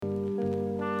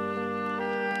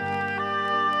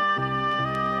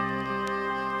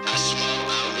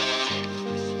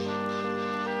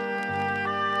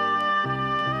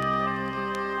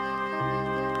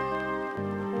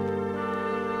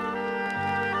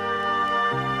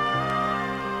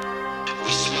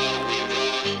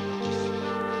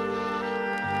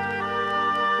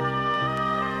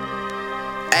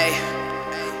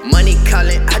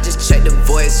calling, I just checked the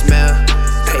voicemail.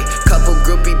 Hey, couple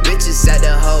groupie bitches at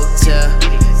the hotel.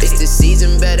 It's the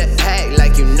season, better act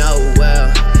like you know well.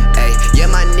 Hey, yeah,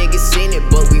 my niggas seen it,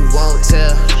 but we won't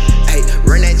tell. Hey,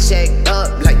 run that check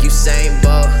up like Usain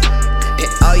Bolt.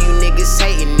 And all you niggas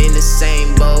hating in the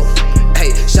same boat.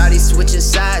 Hey, shawty switching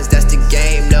sides, that's the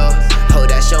game though. Oh,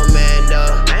 that's your man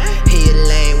though. He a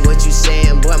lame, what you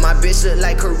saying? Boy, my bitch look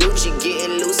like Karuchi,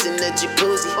 getting loose in the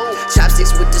jacuzzi.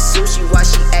 Chopsticks with the sushi, while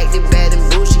she acting bad and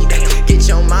bougie. Get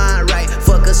your mind right,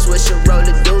 fuck a swisher, roll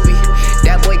a doobie.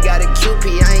 That boy got a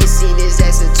QP, I ain't seen his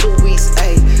ass in 2 weeks.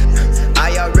 Hey,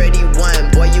 I already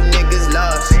won, boy, you niggas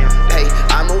lost. Hey,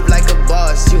 I move like a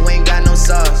boss, you ain't got no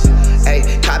sauce. Hey,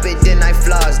 cop it, then I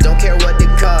floss, don't care what the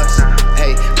cost.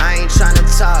 Hey, I ain't tryna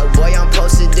talk, boy, I'm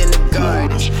posted in the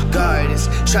gardens.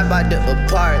 Trap out the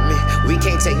apartment, we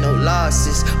can't take no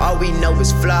losses. All we know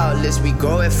is flawless, we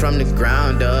grow it from the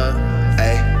ground up.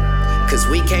 Hey, cause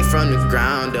we came from the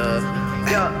ground up.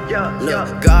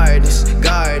 Look, gardens,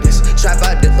 trap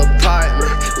out the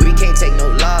apartment, we can't take no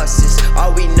losses.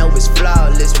 All we know is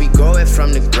flawless, we grow it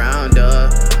from the ground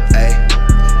up. Hey,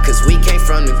 cause we came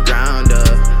from the ground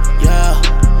up.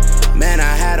 Yeah, man,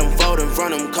 I had them voting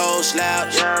from them cold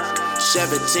slabs.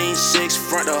 17-6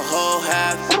 front the whole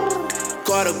half.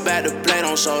 Quarterback to play,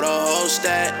 don't show the whole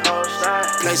stat.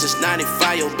 Place is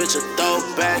 95, yo bitch a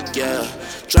throwback, yeah.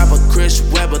 Drop a Chris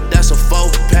Webber, that's a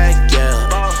 4-pack,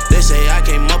 yeah. They say I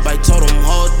came up, I told them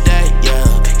hold that, yeah.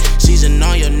 Season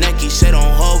on your neck, he said don't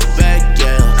hold back,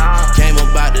 yeah. Came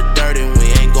about the dirt and we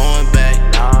ain't going back.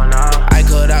 I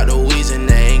cut out the weeds and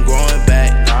they ain't growing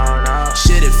back.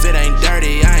 Shit, if it ain't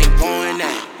dirty, I ain't pouring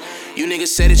that. You niggas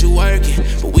say that you working,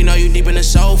 but we know you deep in the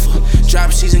sofa.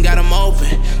 Drop season got them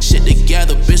open. Shit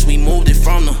together, bitch, we moved it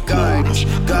from the gardens.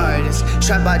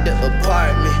 Trap out the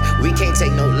apartment, we can't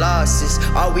take no losses.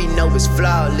 All we know is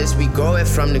flawless, we grow it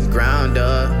from the ground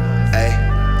up. Ay,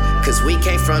 cause we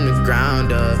came from the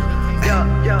ground up.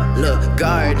 Look,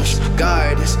 gardens,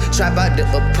 trap out the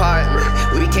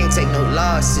apartment, we can't take no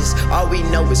losses. All we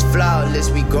know is flawless,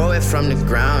 we grow it from the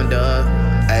ground up.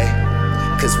 Ay,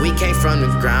 cause we came from the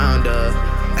ground up.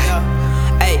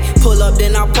 Ayy, pull up,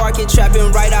 then I park it,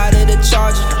 trapping right out of the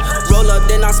charger. Roll up,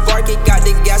 then I spark it, got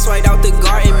the gas right out the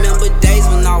garden. Remember days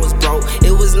when I was broke,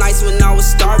 it was nice when I was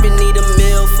starving. Need a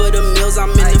meal for the meals, I'm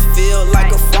in the field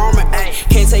like a farmer. Ay,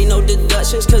 can't take no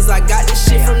deductions, cause I got this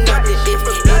shit from nothing. If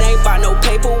it ain't about no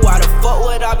paper, why the fuck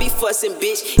would I be fussing,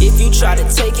 bitch? If you try to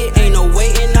take it, ain't no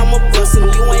waiting, I'ma bust him.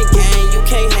 You ain't gang, you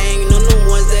can't hang, none of the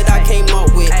ones that I came up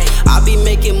with. I be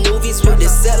making movies with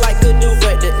this set like a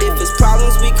director. If it's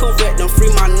problems, we correct them.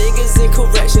 Free my niggas in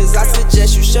corrections. I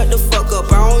suggest you shut the fuck up.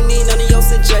 I don't need none of your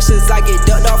suggestions. I get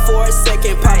ducked off for a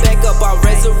second, pop back up, I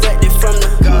resurrected from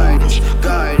the gardens.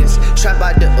 Trap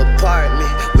out the apartment,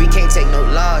 we can't take no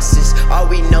losses. All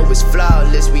we know is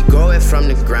flawless, we grow it from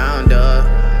the ground